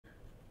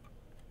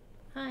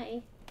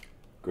Hi.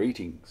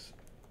 Greetings.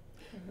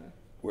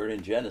 We're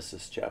in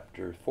Genesis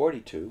chapter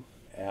 42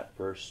 at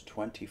verse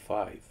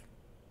 25.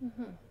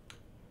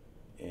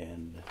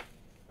 And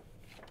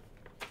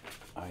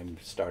I'm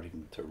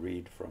starting to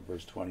read from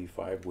verse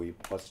 25.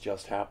 What's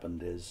just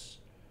happened is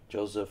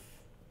Joseph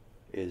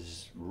I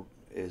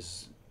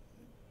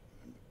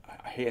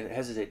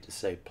hesitate to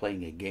say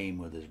playing a game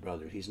with his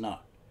brothers. He's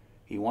not.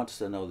 He wants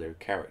to know their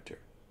character.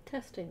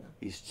 Testing them.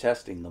 He's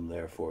testing them,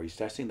 therefore. He's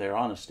testing their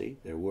honesty,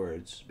 their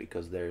words,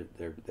 because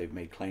they've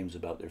made claims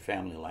about their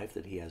family life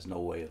that he has no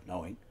way of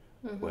knowing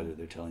whether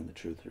they're telling the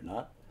truth or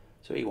not.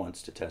 So he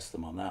wants to test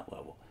them on that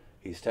level.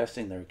 He's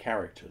testing their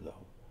character,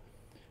 though.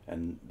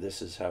 And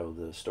this is how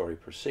the story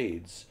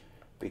proceeds,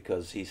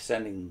 because he's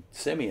sending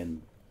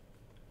Simeon,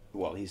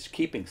 well, he's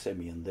keeping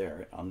Simeon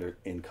there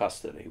in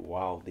custody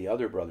while the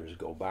other brothers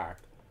go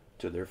back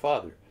to their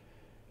father.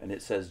 And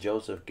it says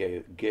Joseph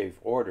gave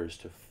orders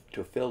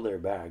to fill their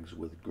bags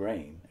with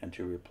grain and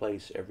to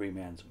replace every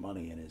man's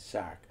money in his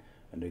sack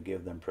and to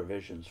give them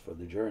provisions for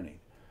the journey.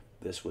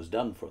 This was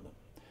done for them.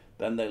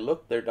 Then they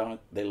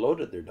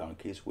loaded their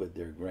donkeys with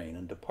their grain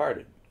and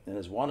departed. And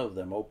as one of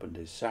them opened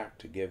his sack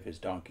to give his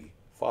donkey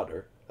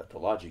fodder at the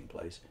lodging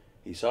place,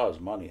 he saw his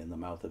money in the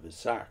mouth of his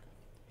sack.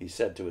 He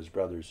said to his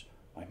brothers,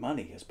 "My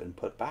money has been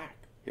put back.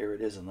 Here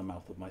it is in the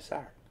mouth of my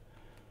sack."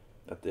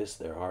 At this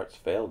their hearts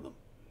failed them,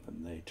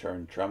 and they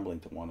turned trembling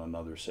to one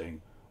another,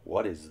 saying,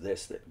 "What is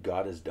this that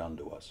God has done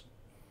to us?"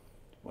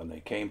 When they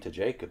came to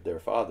Jacob their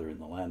father in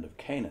the land of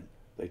Canaan,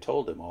 they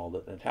told him all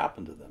that had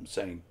happened to them,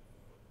 saying,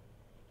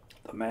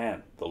 "The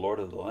man, the Lord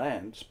of the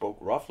land, spoke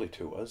roughly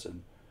to us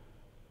and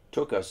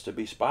took us to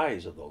be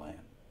spies of the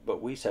land.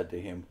 But we said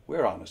to him,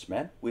 'We're honest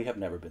men. We have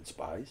never been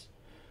spies.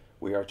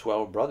 We are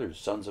 12 brothers,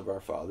 sons of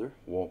our father.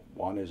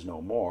 One is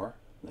no more.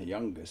 The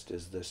youngest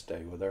is this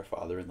day with our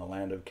father in the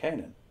land of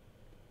Canaan.'"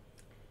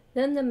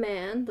 Then the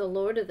man, the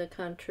lord of the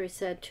country,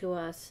 said to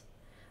us,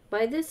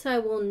 "By this I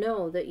will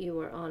know that you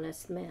are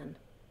honest men.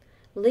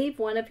 Leave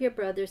one of your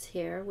brothers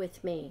here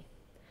with me.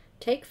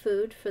 Take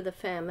food for the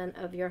famine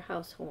of your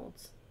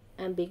households,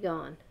 and be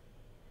gone.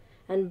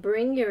 And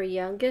bring your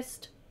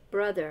youngest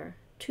brother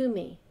to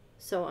me,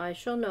 so I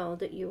shall know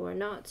that you are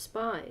not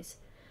spies,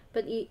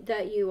 but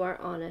that you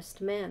are honest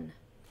men.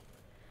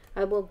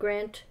 I will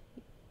grant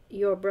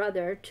your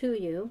brother to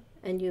you,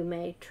 and you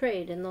may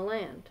trade in the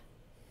land."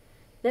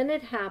 Then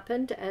it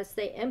happened, as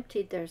they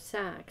emptied their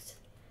sacks,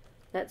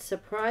 that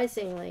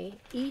surprisingly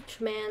each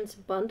man's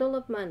bundle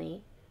of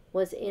money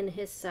was in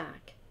his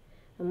sack.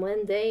 And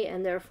when they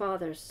and their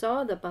father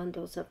saw the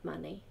bundles of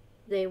money,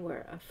 they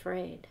were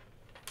afraid.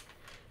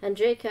 And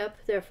Jacob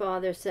their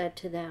father said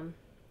to them,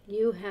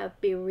 "You have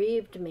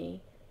bereaved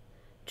me.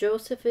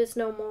 Joseph is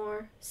no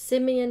more,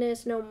 Simeon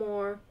is no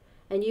more,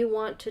 and you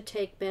want to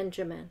take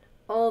Benjamin.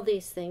 All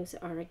these things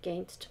are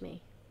against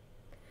me."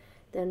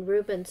 Then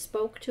Reuben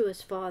spoke to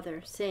his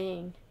father,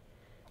 saying,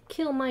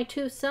 "Kill my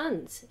 2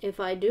 sons, if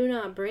I do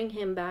not bring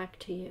him back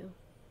to you.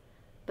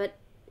 But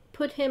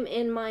put him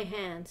in my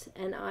hands,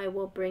 and I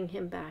will bring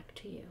him back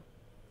to you."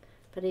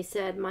 But he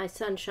said, "My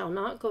son shall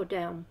not go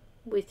down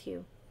with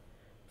you,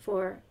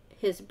 for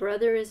his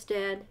brother is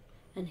dead,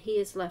 and he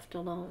is left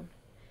alone.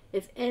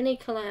 If any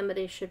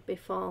calamity should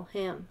befall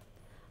him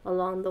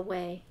along the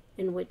way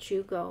in which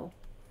you go,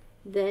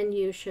 then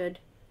you should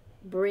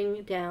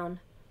bring down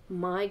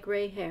my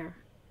gray hair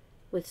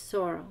with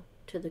sorrow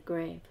to the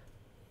grave."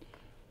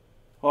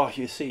 Oh,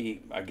 you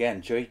see,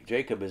 again,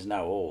 Jacob is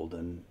now old,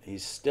 and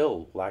he's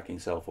still lacking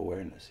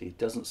self-awareness. He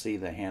doesn't see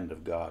the hand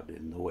of God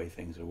in the way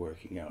things are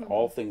working out.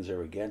 All things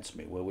are against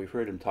me. Well, we've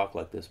heard him talk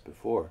like this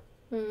before,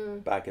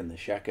 back in the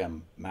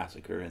Shechem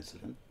massacre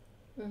incident.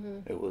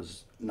 It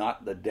was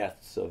not the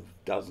deaths of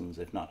dozens,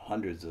 if not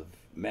hundreds of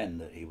men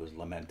that he was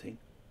lamenting.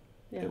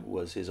 Yeah. It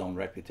was his own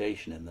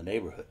reputation in the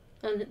neighborhood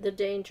And the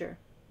danger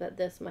that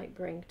this might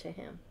bring to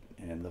him.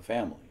 and the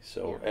family.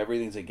 So Yeah.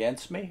 everything's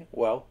against me?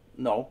 Well,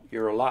 no,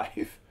 you're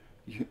alive.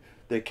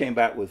 They came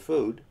back with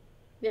food.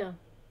 Yeah.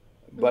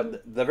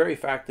 But the very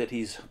fact that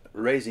he's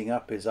raising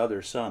up his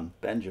other son,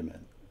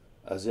 Benjamin,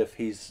 as if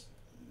he's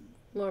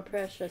More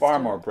precious. far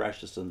to more him.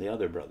 precious than the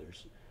other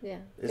brothers.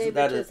 Yeah. Isn't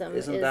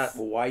that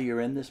why you're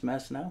in this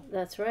mess now?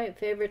 That's right.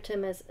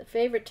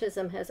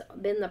 Favoritism has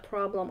been the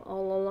problem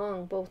all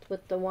along, both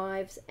with the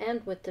wives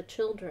and with the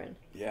children.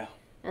 Yeah.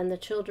 And the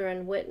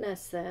children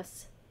witness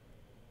this,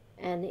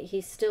 and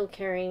he's still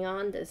carrying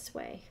on this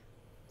way.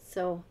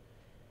 So,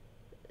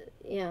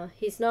 yeah,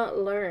 he's not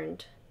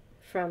learned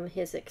from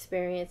his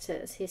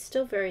experiences. He's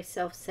still very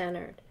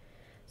self-centered.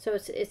 So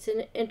it's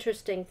an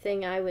interesting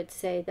thing, I would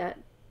say, that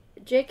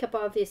Jacob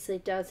obviously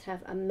does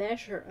have a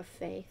measure of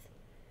faith.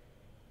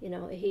 You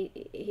know,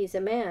 he's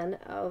a man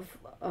of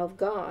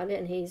God,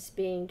 and he's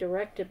being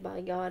directed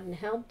by God and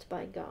helped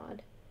by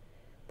God.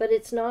 But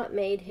it's not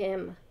made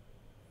him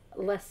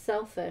less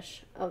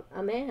selfish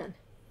a man.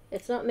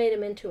 It's not made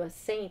him into a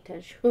saint,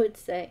 as you would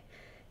say.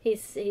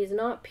 He's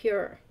not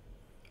pure.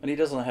 And he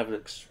doesn't have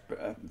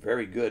a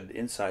very good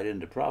insight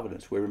into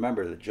Providence. We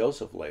remember that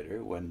Joseph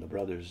later, when the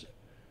brothers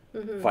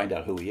find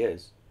out who he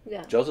is,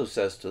 Yeah. Joseph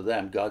says to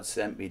them, God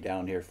sent me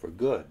down here for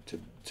good,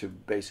 to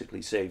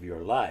basically save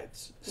your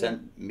lives.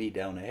 Sent me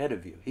down ahead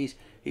of you.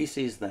 He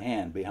sees the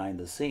hand behind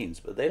the scenes,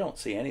 but they don't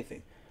see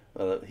anything.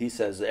 He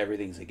says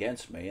everything's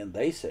against me, and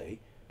they say,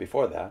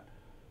 before that,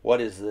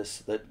 what is this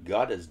that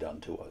God has done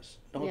to us?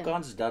 No, Yeah.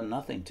 God's done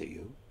nothing to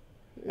you.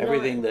 No,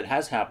 Everything that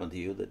has happened to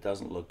you that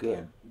doesn't look good,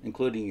 Yeah.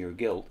 including your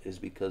guilt, is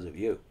because of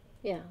you.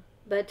 Yeah.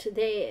 But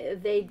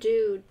they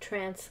do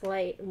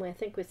translate, and I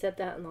think we said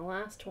that in the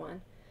last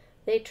one,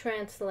 they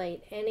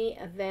translate any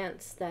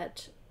events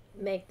that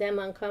make them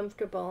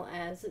uncomfortable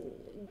as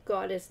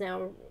God is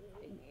now,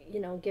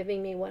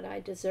 giving me what I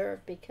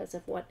deserve because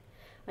of what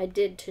I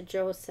did to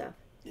Joseph.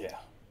 Yeah.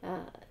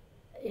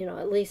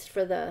 At least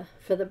for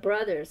the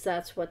brothers,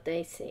 that's what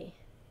they see.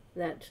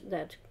 That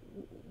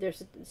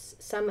there's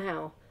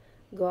somehow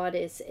God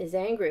is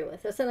angry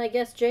with us. And I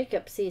guess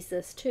Jacob sees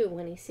this too.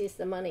 When he sees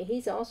the money,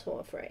 he's also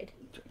afraid.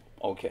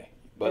 Okay.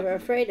 They're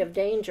afraid of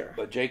danger.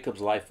 But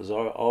Jacob's life has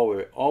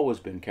always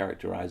been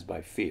characterized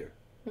by fear,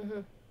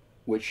 Mm-hmm.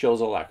 which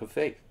shows a lack of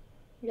faith.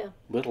 Yeah.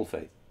 Little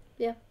faith.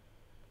 Yeah.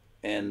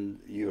 And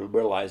you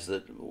realize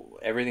that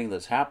everything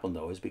that's happened,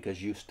 though, is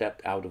because you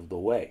stepped out of the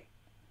way.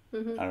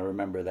 Mm-hmm. And I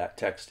remember that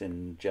text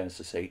in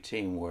Genesis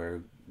 18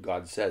 where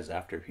God says,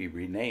 after he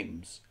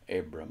renames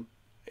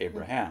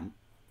Abraham,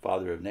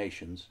 father of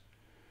nations,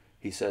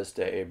 he says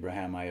to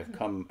Abraham, I have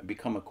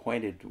become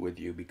acquainted with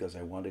you because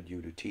I wanted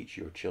you to teach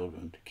your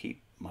children to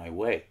keep my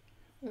way.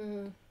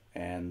 Mm-hmm.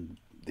 And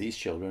these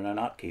children are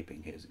not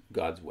keeping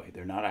God's way.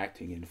 They're not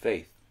acting in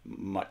faith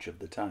much of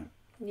the time.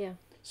 Yeah.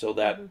 So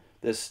that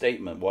this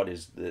statement, what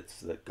is this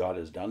that God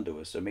has done to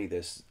us? To me,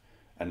 this,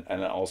 and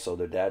also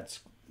their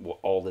dad's,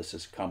 all this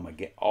has come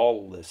again.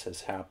 All this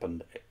has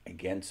happened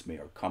against me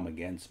or come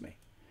against me.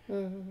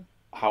 Mm-hmm.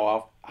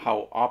 How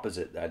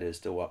opposite that is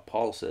to what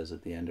Paul says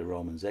at the end of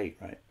Romans 8,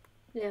 right?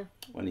 Yeah.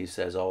 When he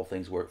says all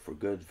things work for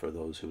good for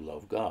those who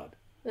love God.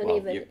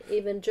 And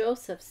even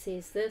Joseph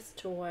sees this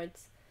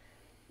towards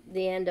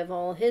the end of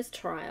all his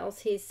trials.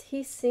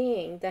 He's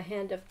seeing the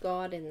hand of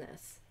God in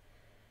this.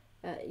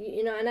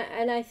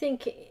 And I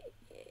think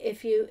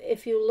if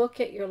you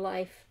look at your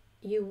life,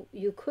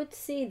 you could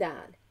see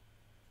that,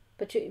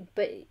 but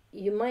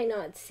you might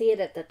not see it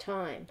at the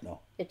time. No.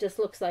 It just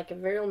looks like a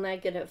real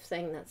negative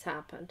thing that's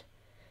happened.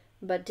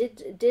 But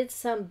did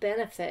some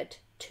benefit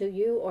to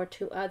you or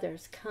to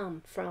others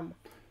come from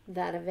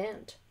that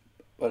event?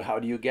 But how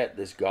do you get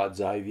this God's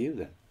eye view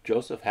then?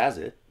 Joseph has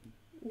it.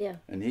 Yeah.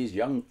 And he's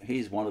young.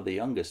 He's one of the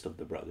youngest of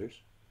the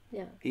brothers.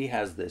 Yeah. He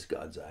has this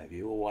God's eye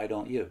view. Well, why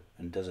don't you?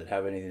 And does it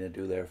have anything to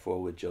do,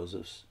 therefore, with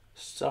Joseph's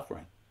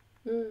suffering?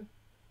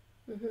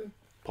 Mm-hmm.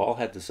 Paul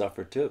had to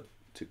suffer too,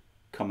 to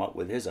come up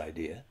with his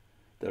idea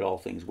that all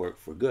things work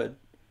for good.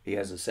 He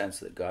has a sense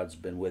that God's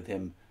been with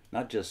him,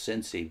 not just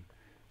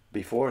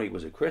before he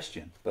was a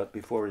Christian, but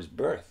before his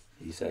birth,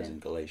 he says in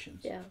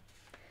Galatians. Yeah.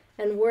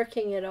 And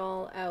working it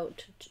all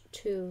out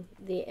to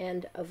the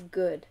end of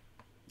good.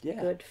 Yeah.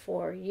 Good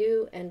for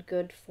you and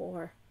good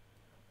for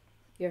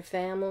your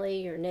family,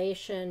 your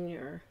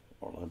nation,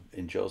 Or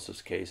in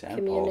Joseph's case and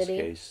community.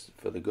 Paul's case,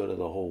 for the good of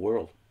the whole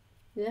world.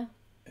 Yeah.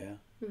 Yeah.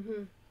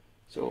 Mm-hmm.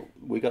 So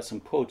we got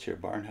some quotes here.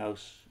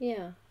 Barnhouse.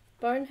 Yeah.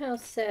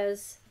 Barnhouse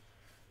says,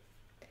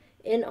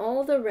 in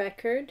all the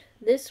record,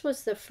 this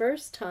was the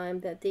first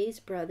time that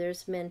these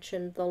brothers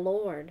mentioned the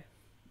Lord.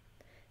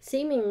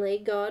 Seemingly,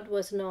 God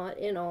was not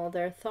in all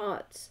their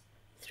thoughts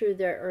through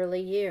their early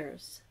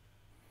years.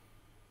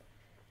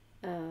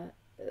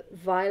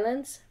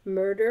 Violence,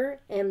 murder,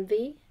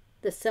 envy,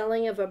 the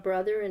selling of a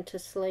brother into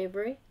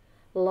slavery,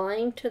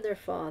 lying to their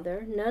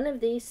father, none of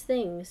these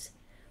things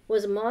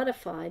was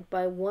modified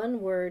by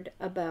one word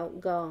about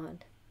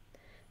God.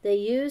 They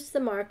used the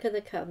mark of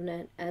the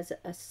covenant as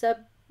a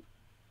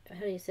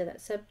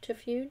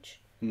subterfuge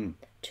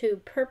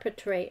to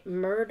perpetrate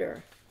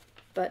murder,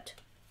 but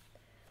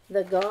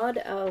the God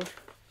of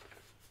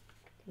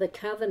the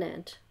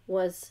covenant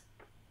was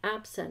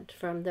absent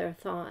from their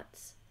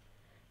thoughts.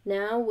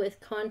 Now,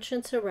 with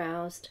conscience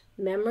aroused,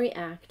 memory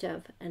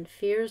active, and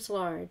fears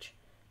large,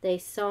 they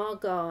saw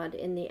God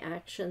in the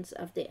actions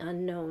of the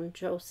unknown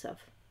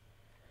Joseph.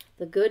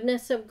 The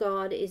goodness of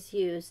God is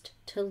used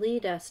to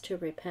lead us to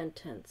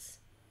repentance.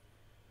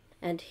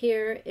 And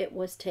here it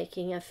was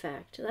taking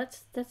effect.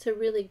 That's a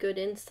really good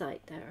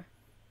insight there.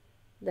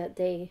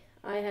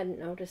 I hadn't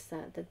noticed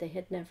that they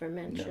had never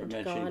mentioned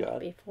God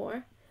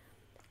before.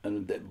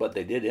 But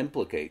they did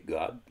implicate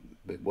God.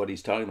 But what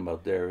he's talking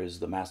about there is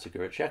the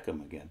massacre at Shechem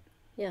again.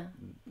 Yeah.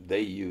 They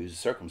use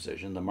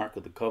circumcision, the mark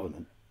of the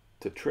covenant,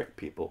 to trick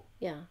people.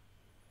 Yeah.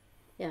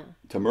 Yeah.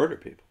 To murder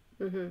people.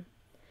 Mm-hmm.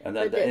 And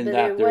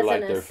they're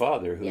like their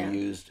father, who yeah.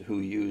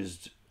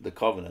 used the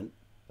covenant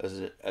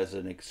as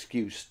an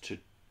excuse to.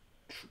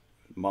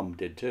 Mom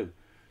did too.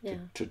 Yeah.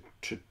 To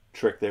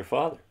trick their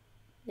father.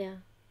 Yeah,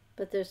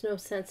 but there's no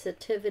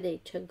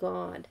sensitivity to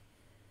God.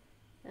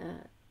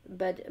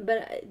 But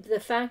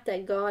the fact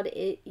that God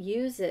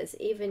uses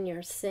even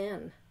your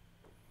sin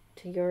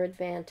to your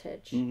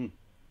advantage,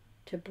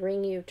 to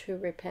bring you to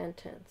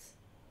repentance.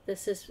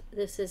 This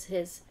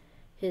is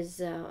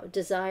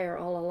desire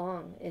all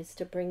along is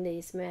to bring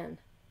these men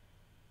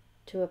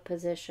to a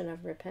position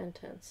of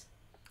repentance.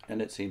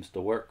 And it seems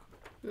to work.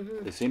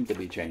 Mm-hmm. They seem to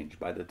be changed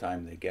by the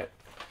time they get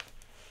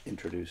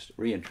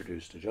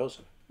reintroduced to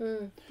Joseph.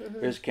 Mm-hmm.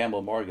 Here's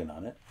Campbell Morgan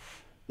on it.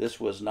 This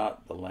was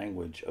not the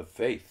language of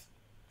faith,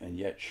 and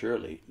yet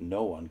surely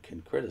no one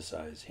can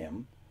criticize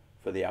him,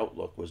 for the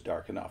outlook was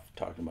dark enough.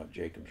 Talking about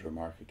Jacob's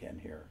remark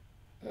again here.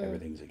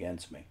 Everything's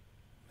against me.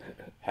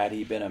 Had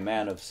he been a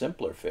man of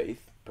simpler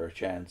faith,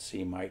 perchance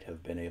he might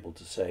have been able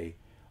to say,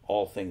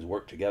 all things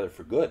work together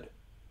for good.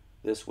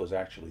 This was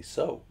actually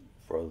so,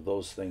 for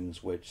those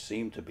things which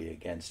seemed to be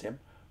against him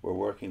were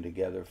working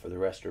together for the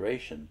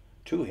restoration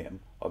to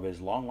him of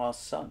his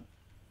long-lost son,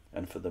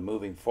 and for the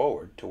moving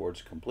forward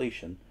towards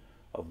completion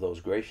of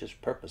those gracious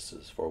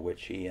purposes for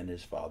which he and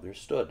his father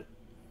stood.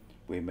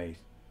 We may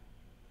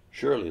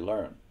surely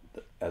learn,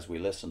 as we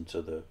listen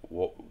to the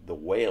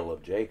wail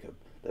of Jacob,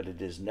 that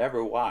it is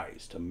never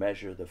wise to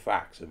measure the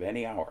facts of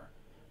any hour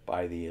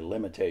by the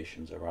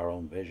limitations of our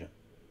own vision.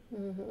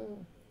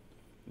 Mm-hmm.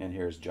 And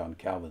here's John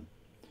Calvin.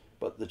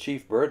 But the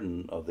chief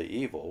burden of the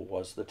evil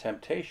was the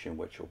temptation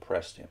which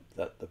oppressed him,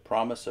 that the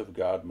promise of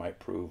God might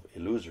prove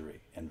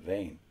illusory and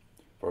vain,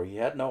 for he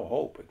had no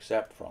hope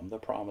except from the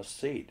promised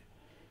seed.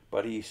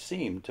 But he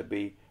seemed to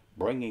be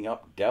bringing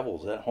up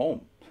devils at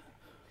home.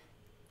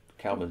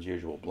 Calvin's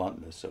usual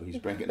bluntness, so he's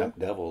bringing up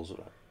devils.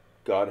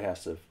 God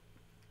has to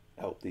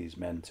help these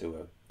men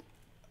to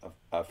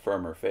a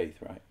firmer faith,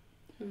 right?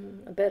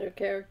 A better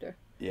character.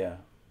 Yeah.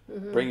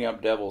 Mm-hmm. Bringing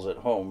up devils at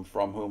home,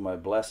 from whom a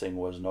blessing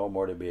was no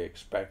more to be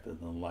expected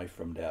than life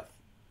from death.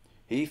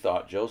 He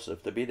thought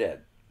Joseph to be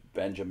dead.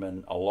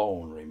 Benjamin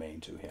alone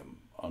remained to him,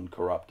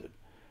 uncorrupted.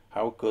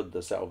 How could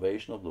the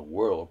salvation of the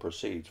world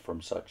proceed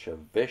from such a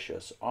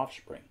vicious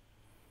offspring?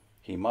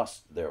 He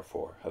must,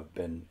 therefore, have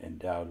been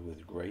endowed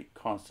with great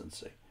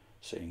constancy,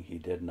 seeing he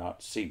did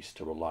not cease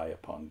to rely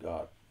upon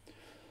God.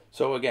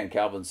 So again,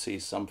 Calvin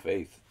sees some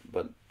faith,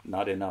 but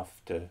not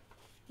enough to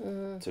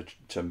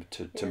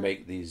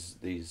make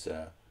these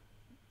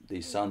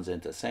sons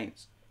into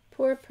saints.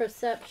 Poor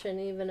perception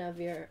even of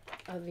your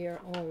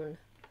own,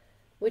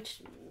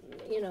 which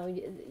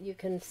you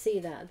can see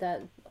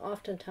that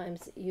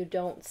oftentimes you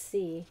don't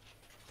see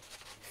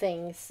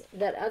things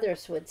that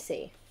others would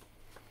see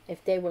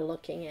if they were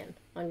looking in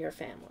on your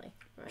family.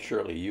 Right?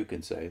 Surely you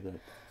can say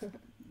that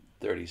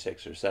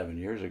 36 or 7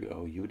 years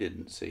ago you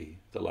didn't see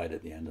the light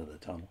at the end of the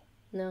tunnel.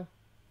 No.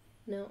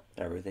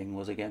 Everything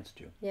was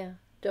against you. Yeah.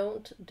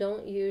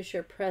 Don't use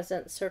your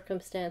present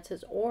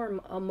circumstances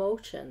or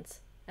emotions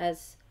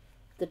as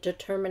the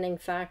determining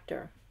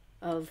factor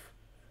of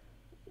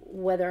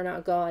whether or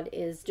not God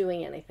is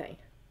doing anything.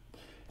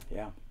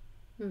 Yeah.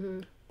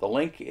 Mm-hmm. The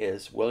link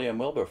is William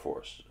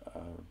Wilberforce,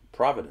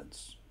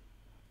 Providence,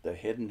 the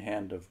hidden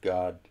hand of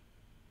God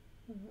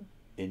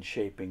in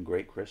shaping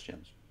great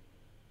Christians.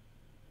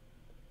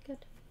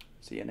 Good.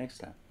 See you next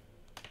time.